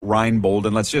analyst, Jeff Reinebold,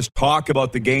 and let's just talk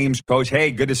about the games, Coach. Hey,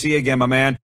 good to see you again, my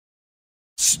man.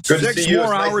 Good to see you. 6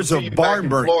 more hours of barn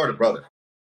burn. Florida, brother.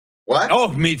 What? Oh,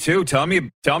 me too. Tell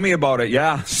me about it.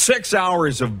 Yeah, 6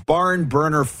 hours of barn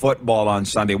burner football on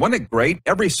Sunday. Wasn't it great?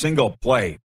 Every single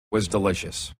play was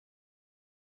delicious.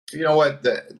 You know what?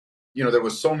 There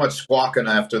was so much squawking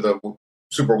after the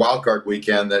Super Wildcard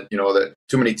weekend that that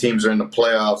too many teams are in the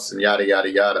playoffs and yada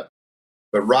yada yada.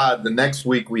 But Rod, the next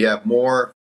week we have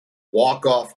more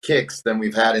walk-off kicks than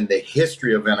we've had in the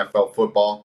history of NFL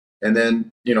football. And then,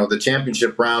 the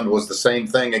championship round was the same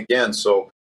thing again. So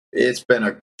it's been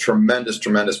a tremendous,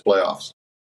 tremendous playoffs.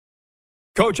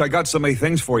 Coach, I got so many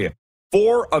things for you.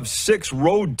 4 of 6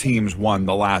 road teams won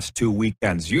the last 2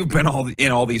 weekends. You've been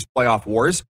in all these playoff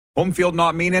wars. Home field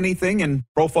not mean anything in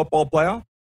pro football playoff?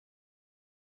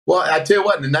 Well, I tell you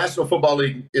what, in the National Football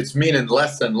League, it's meaning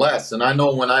less and less. And I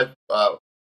know when I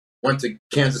went to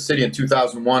Kansas City in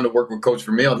 2001 to work with Coach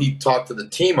Vermeil, he talked to the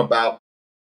team about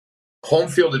home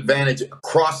field advantage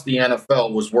across the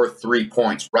NFL was worth 3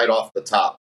 points right off the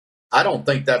top. I don't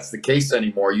think that's the case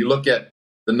anymore. You look at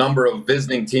the number of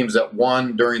visiting teams that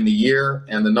won during the year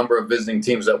and the number of visiting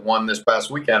teams that won this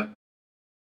past weekend,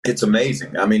 it's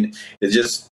amazing. I mean, it's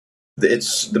just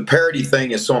it's the parity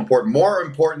thing is so important. More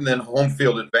important than home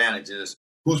field advantage is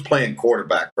who's playing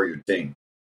quarterback for your team.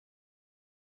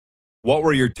 What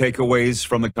were your takeaways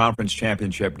from the conference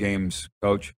championship games,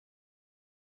 Coach?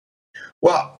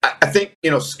 Well, I think,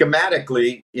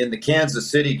 schematically in the Kansas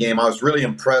City game, I was really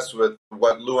impressed with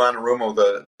what Lou Anarumo,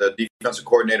 the defensive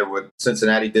coordinator with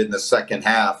Cincinnati, did in the second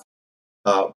half.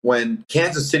 When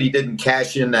Kansas City didn't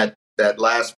cash in that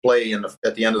last play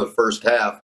at the end of the first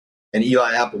half, and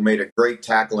Eli Apple made a great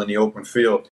tackle in the open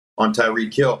field on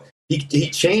Tyreek Hill, he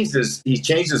changed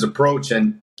his approach,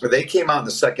 and they came out in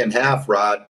the second half,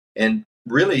 Rod, and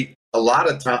really a lot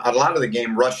of the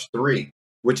game rushed 3,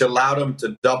 which allowed them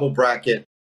to double bracket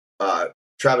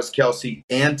Travis Kelce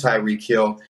and Tyreek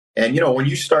Hill. And, when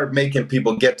you start making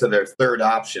people get to their third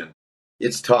option,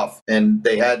 it's tough. And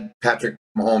they had Patrick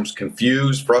Mahomes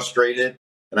confused, frustrated.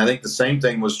 And I think the same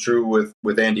thing was true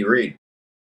with Andy Reid.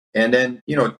 And then,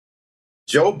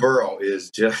 Joe Burrow is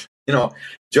just,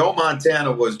 Joe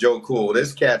Montana was Joe Cool.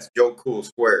 This cat's Joe Cool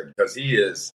squared, because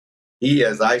he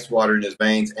has ice water in his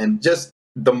veins. And just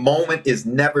the moment is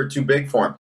never too big for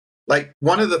him. Like,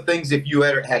 one of the things, if you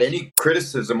had any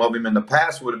criticism of him in the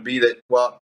past, would be that,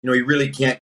 he really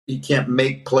can't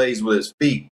make plays with his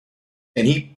feet. And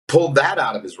he pulled that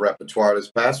out of his repertoire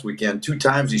this past weekend. 2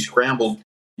 times he scrambled,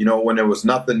 when there was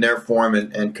nothing there for him,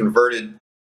 and converted.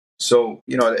 So,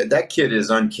 that kid is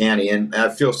uncanny. And I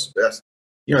feel,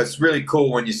 it's really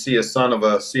cool when you see a son of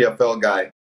a CFL guy,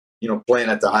 playing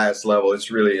at the highest level.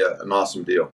 It's really an awesome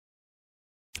deal.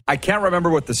 I can't remember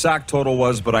what the sack total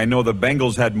was, but I know the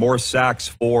Bengals had more sacks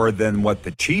for than what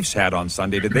the Chiefs had on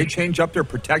Sunday. Did they change up their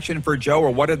protection for Joe,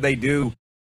 or what did they do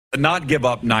to not give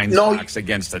up 9 sacks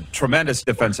against a tremendous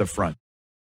defensive front?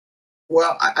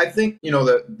 Well, I think,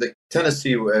 the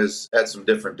Tennessee has had some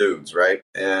different dudes, right?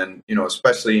 And,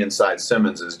 especially inside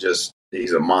Simmons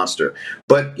he's a monster.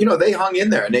 But, they hung in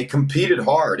there and they competed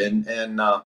hard. And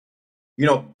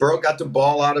Burrow got the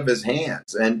ball out of his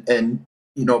hands. And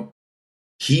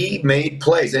he made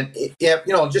plays. And,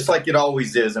 just like it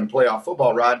always is in playoff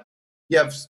football, Rod, you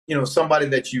have, somebody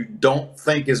that you don't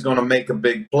think is going to make a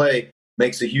big play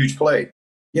makes a huge play.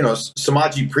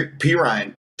 Samaje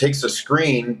Perine takes a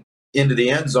screen into the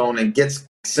end zone and gets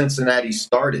Cincinnati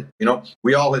started.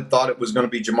 We all had thought it was going to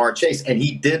be Jamar Chase, and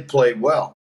he did play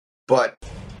well. But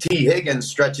T. Higgins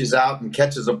stretches out and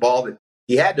catches a ball that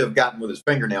he had to have gotten with his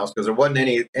fingernails, because there wasn't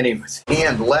any of his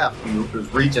hand left. He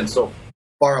was reaching so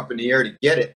far up in the air to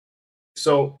get it.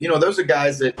 So, those are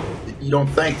guys that you don't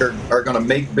think are going to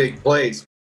make big plays.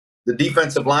 The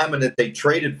defensive lineman that they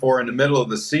traded for in the middle of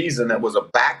the season that was a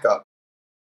backup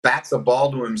bats a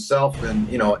ball to himself and,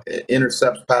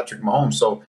 intercepts Patrick Mahomes.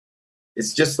 So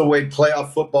it's just the way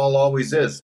playoff football always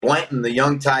is. Blanton, the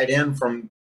young tight end from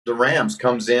the Rams,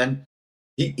 comes in.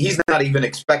 He's not even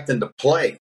expecting to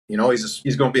play.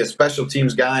 He's going to be a special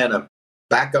teams guy and a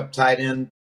backup tight end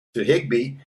to Higbee.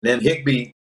 And then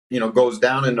Higbee, goes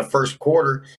down in the first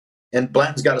quarter, and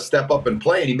Blanton's got to step up and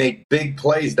play. And he made big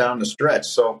plays down the stretch.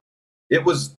 So it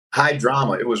was high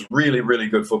drama. It was really, really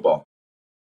good football.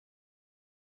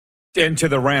 And to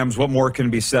the Rams, what more can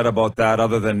be said about that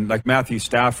other than, like, Matthew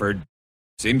Stafford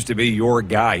seems to be your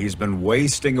guy. He's been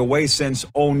wasting away since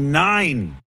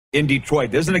 2009 in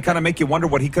Detroit. Doesn't it kind of make you wonder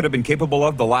what he could have been capable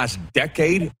of the last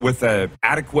decade with an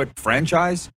adequate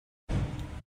franchise?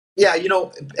 Yeah,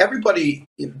 everybody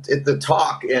at the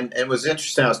talk, and it was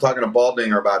interesting, I was talking to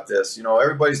Baldinger about this,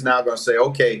 everybody's now going to say,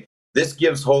 okay, this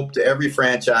gives hope to every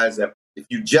franchise that if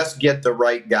you just get the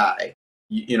right guy,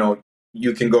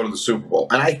 you can go to the Super Bowl.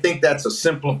 And I think that's a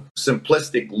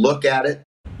simplistic look at it.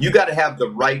 You got to have the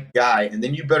right guy, and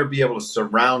then you better be able to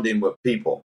surround him with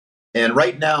people. And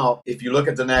right now, if you look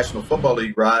at the National Football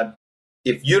League, Rod,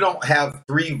 if you don't have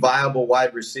 3 viable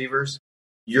wide receivers,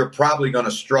 you're probably going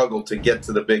to struggle to get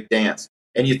to the big dance.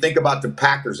 And you think about the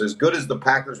Packers, as good as the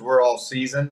Packers were all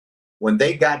season, when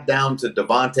they got down to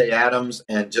Devontae Adams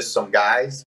and just some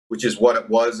guys, which is what it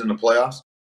was in the playoffs,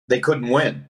 they couldn't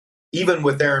win, even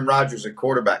with Aaron Rodgers at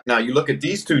quarterback. Now, you look at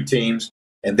these 2 teams,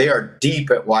 and they are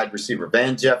deep at wide receiver.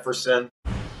 Van Jefferson,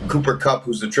 Cooper Kupp,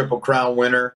 who's the Triple Crown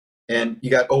winner, and you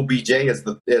got OBJ as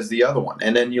the other one.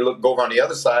 And then you go over on the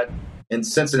other side, and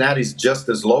Cincinnati's just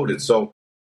as loaded. So,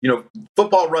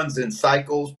 football runs in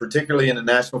cycles, particularly in the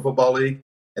National Football League,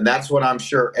 and that's what I'm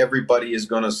sure everybody is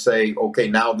going to say, okay,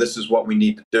 now this is what we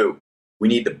need to do. We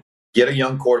need to get a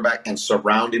young quarterback and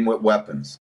surround him with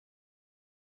weapons.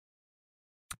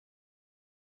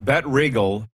 Bet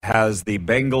Regal has the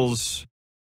Bengals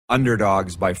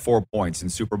underdogs by 4 points in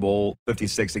Super Bowl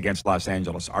 56 against Los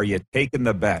Angeles. Are you taking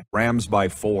the bet? Rams by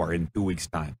 4 in 2 weeks'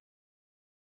 time.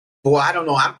 Boy, I don't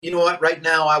know. You know what? Right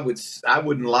now, I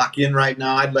wouldn't lock in right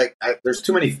now. There's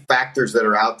too many factors that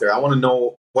are out there. I want to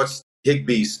know what's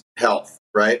Higbee's health,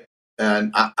 right?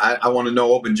 And I want to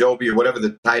know Ogunjobi or whatever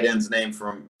the tight end's name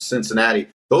from Cincinnati.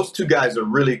 Those two guys are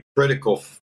really critical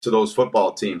to those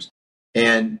football teams.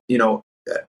 And,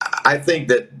 I think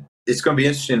that it's going to be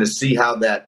interesting to see how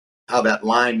that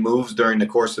line moves during the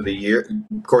course of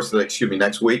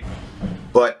next week.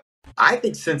 But I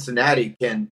think Cincinnati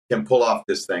can pull off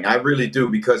this thing. I really do,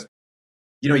 because,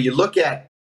 you look at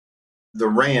the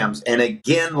Rams, and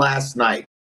again last night,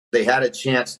 they had a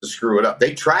chance to screw it up.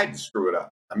 They tried to screw it up.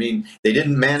 I mean, they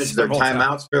didn't manage their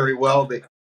timeouts very well.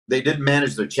 They didn't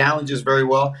manage their challenges very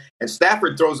well. And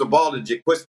Stafford throws a ball to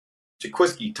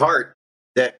Jaquiski Tart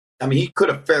that, he could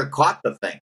have fair caught the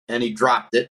thing, and he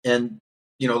dropped it and,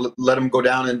 let him go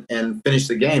down and finish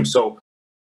the game. So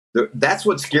that's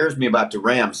what scares me about the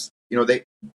Rams. They,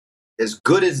 as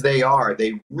good as they are,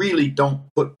 they really don't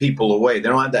put people away. They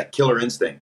don't have that killer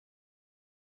instinct.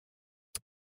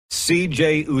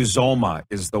 CJ Uzoma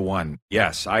is the one.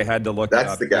 Yes, I had to look it up.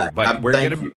 That's the guy. But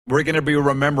we're going to be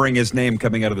remembering his name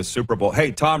coming out of the Super Bowl.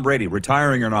 Hey, Tom Brady,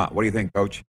 retiring or not? What do you think,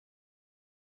 Coach?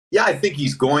 Yeah, I think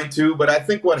he's going to. But I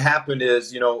think what happened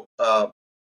is,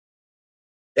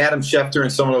 Adam Schefter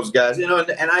and some of those guys, and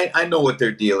I know what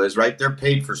their deal is, right? They're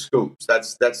paid for scoops.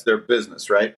 That's their business,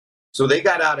 right? So they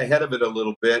got out ahead of it a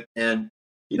little bit. And,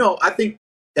 I think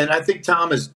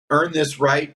Tom has earned this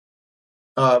right,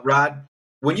 Rod.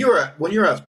 When you're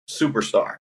a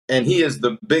superstar, and he is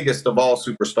the biggest of all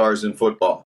superstars in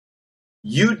football,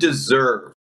 you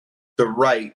deserve the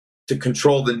right to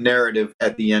control the narrative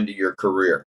at the end of your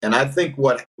career. And I think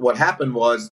what happened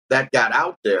was that got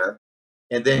out there,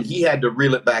 and then he had to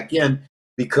reel it back in,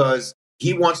 because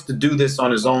he wants to do this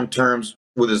on his own terms,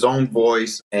 with his own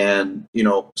voice, and,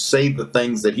 say the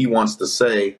things that he wants to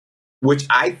say, which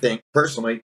I think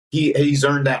personally, he's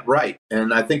earned that right.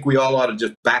 And I think we all ought to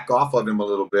just back off of him a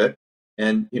little bit.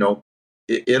 And,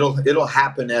 it'll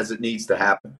happen as it needs to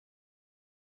happen.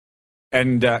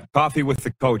 And Coffee with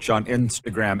the Coach on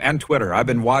Instagram and Twitter. I've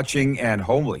been watching, and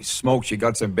holy smokes, you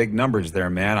got some big numbers there,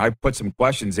 man. I put some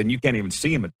questions in. You can't even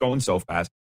see them. It's going so fast.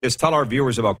 Just tell our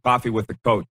viewers about Coffee with the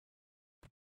Coach.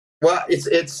 Well,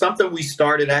 it's something we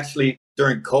started actually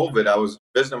during COVID. I was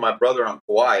visiting my brother on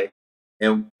Kauai,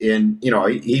 and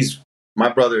my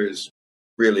brother is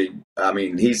really,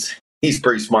 he's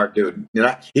pretty smart dude.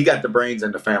 He got the brains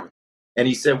in the family. And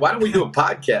he said, why don't we do a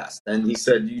podcast? And he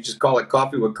said, you just call it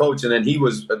Coffee with Coach. And then he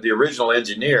was the original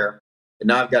engineer. And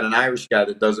now I've got an Irish guy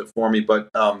that does it for me. But,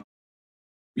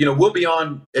 we'll be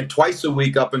on twice a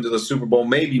week up into the Super Bowl,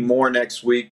 maybe more next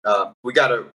week. We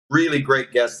got a really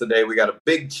great guest today. We got a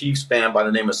big Chiefs fan by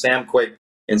the name of Sam Quake.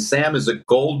 And Sam is a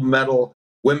gold medal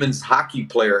women's hockey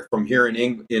player from here in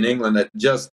England that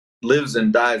just lives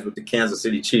and dies with the Kansas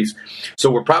City Chiefs. So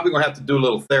we're probably going to have to do a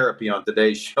little therapy on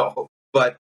today's show.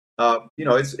 But,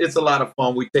 it's a lot of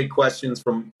fun. We take questions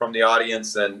from the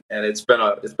audience, and it's been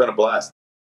a blast.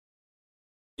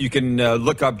 You can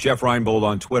look up Jeff Reinebold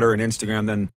on Twitter and Instagram.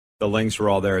 Then the links are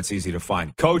all there. It's easy to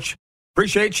find. Coach,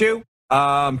 appreciate you.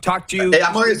 Talk to you. Hey,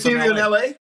 I'm going to see you in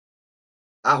L.A.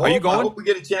 Are you going? I hope we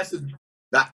get a chance to.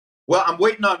 Well, I'm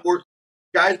waiting on.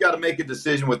 Guys got to make a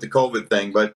decision with the COVID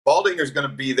thing, but Baldinger's going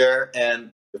to be there, and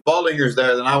if Baldinger's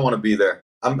there, then I want to be there.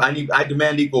 I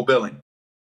demand equal billing.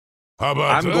 How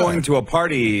about I'm going to a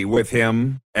party with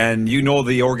him, and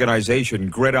the organization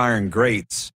Gridiron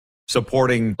Greats,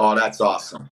 supporting. Oh, that's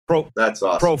awesome. That's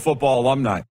awesome. Pro football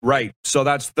alumni. Right. So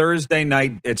that's Thursday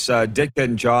night. It's Dick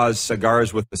and Jaws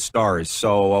Cigars with the Stars.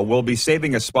 So we'll be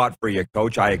saving a spot for you,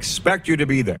 Coach. I expect you to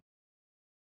be there.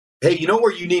 Hey, you know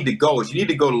where you need to go is you need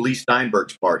to go to Lee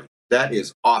Steinberg's party. That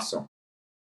is awesome.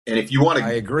 And if you want to,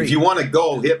 I agree. If you want to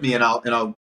go, hit me and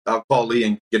I'll call Lee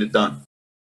and get it done.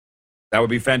 That would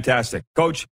be fantastic.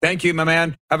 Coach, thank you, my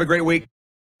man. Have a great week.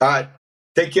 All right.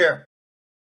 Take care.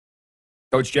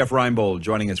 Coach Jeff Reinebold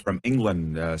joining us from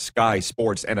England, Sky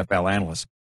Sports NFL analyst.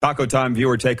 Taco Time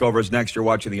viewer takeover is next. You're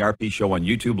watching the RP Show on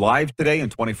YouTube live today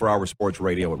and 24-hour sports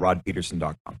radio at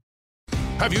rodpeterson.com.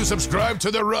 Have you subscribed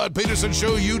to the Rod Peterson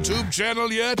Show YouTube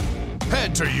channel yet?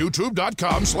 Head to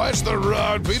youtube.com/The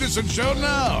Rod Peterson Show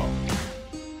now.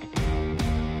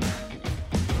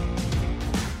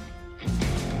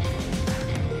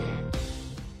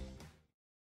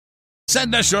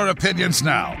 Send us your opinions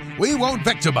now. We won't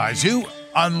victimize you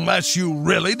unless you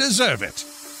really deserve it.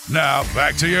 Now,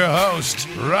 back to your host,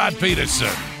 Rod Peterson.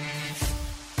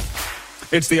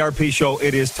 It's the RP Show.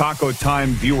 It is Taco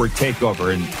Time viewer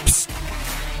takeover. And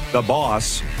psst, the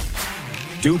boss,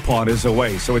 DuPont, is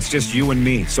away. So it's just you and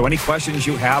me. So any questions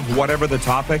you have, whatever the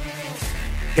topic,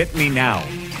 hit me now.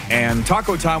 And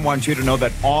Taco Time wants you to know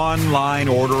that online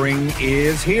ordering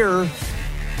is here.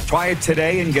 Try it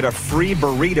today and get a free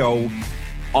burrito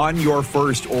on your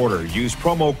first order. Use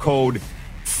promo code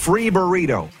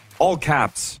FREEBURRITO, all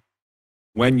caps,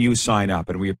 when you sign up.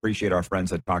 And we appreciate our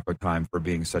friends at Taco Time for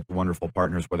being such wonderful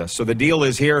partners with us. So the deal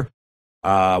is here.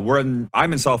 I'm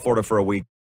in South Florida for a week.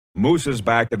 Moose is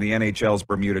back in the NHL's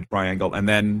Bermuda Triangle. And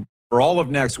then for all of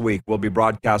next week, we'll be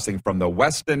broadcasting from the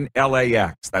Westin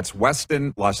LAX. That's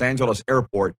Westin Los Angeles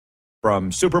Airport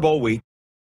from Super Bowl week.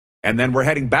 And then we're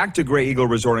heading back to Grey Eagle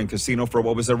Resort and Casino for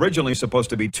what was originally supposed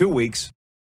to be 2 weeks.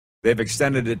 They've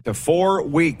extended it to 4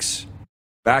 weeks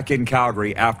back in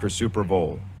Calgary after Super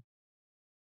Bowl.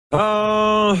 So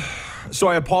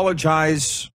I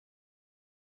apologize.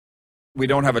 We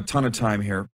don't have a ton of time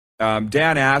here. Dan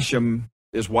Asham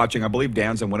is watching. I believe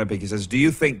Dan's in Winnipeg. He says, do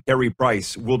you think Carey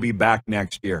Price will be back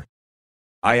next year?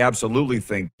 I absolutely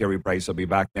think Carey Price will be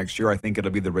back next year. I think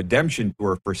it'll be the redemption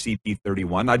tour for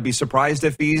CP31. I'd be surprised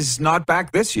if he's not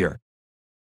back this year.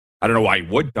 I don't know why he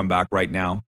would come back right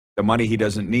now. The money he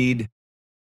doesn't need.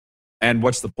 And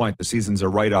what's the point? The season's a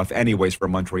write-off anyways for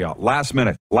Montreal. Last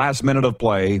minute of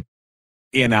play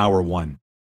in hour one.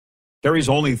 Carey's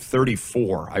only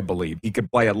 34, I believe. He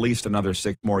could play at least another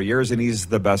 6 more years, and he's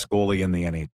the best goalie in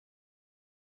the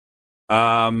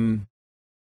NHL.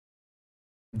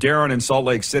 Darren in Salt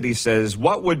Lake City says,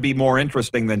 what would be more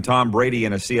interesting than Tom Brady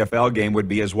in a CFL game would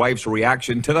be his wife's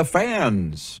reaction to the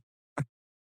fans.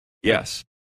 Yes,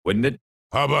 wouldn't it?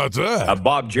 How about that?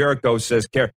 Bob Jericho says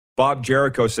Carey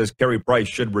Price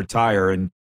should retire,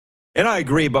 and I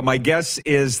agree, but my guess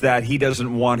is that he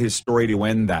doesn't want his story to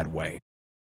end that way.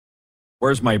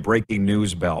 Where's my breaking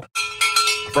news bell?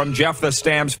 From Jeff the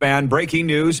Stamps fan, breaking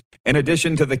news. In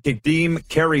addition to the Kadeem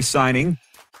Carey signing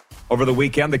over the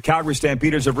weekend, the Calgary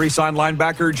Stampeders have re-signed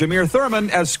linebacker Jameer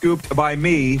Thurman, as scooped by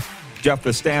me, Jeff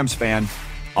the Stamps fan,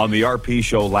 on the RP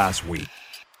show last week.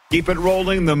 Keep it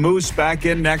rolling. The Moose back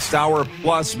in next hour,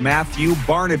 plus Matthew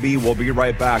Barnaby will be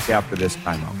right back after this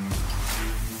timeout.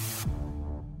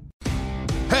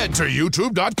 Head to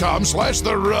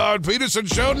youtube.com/The Rod Peterson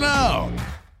Show now.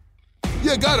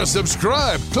 You gotta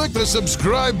subscribe. Click the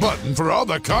subscribe button for all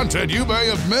the content you may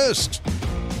have missed.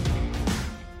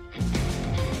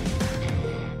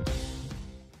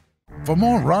 For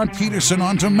more Rod Peterson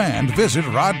on demand, visit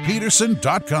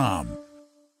rodpeterson.com.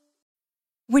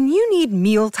 When you need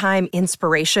mealtime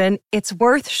inspiration, it's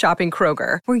worth shopping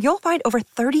Kroger, where you'll find over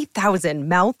 30,000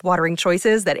 mouth-watering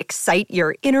choices that excite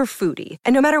your inner foodie.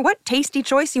 And no matter what tasty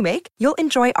choice you make, you'll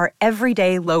enjoy our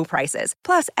everyday low prices,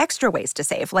 plus extra ways to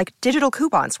save, like digital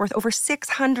coupons worth over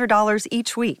 $600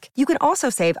 each week. You can also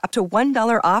save up to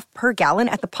 $1 off per gallon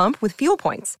at the pump with fuel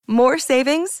points. More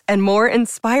savings and more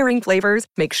inspiring flavors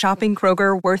make shopping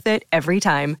Kroger worth it every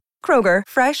time. Kroger,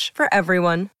 fresh for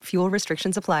everyone. Fuel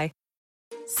restrictions apply.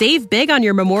 Save big on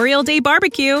your Memorial Day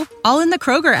barbecue, all in the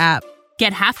Kroger app.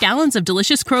 Get half gallons of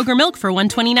delicious Kroger milk for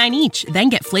 $1.29 each. Then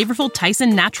get flavorful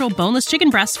Tyson natural boneless chicken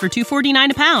breasts for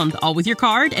 $2.49 a pound, all with your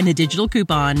card and a digital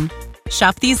coupon.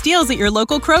 Shop these deals at your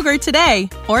local Kroger today,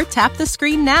 or tap the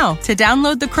screen now to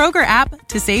download the Kroger app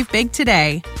to save big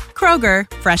today. Kroger,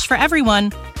 fresh for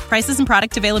everyone. Prices and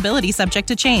product availability subject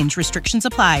to change. Restrictions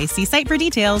apply. See site for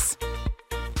details.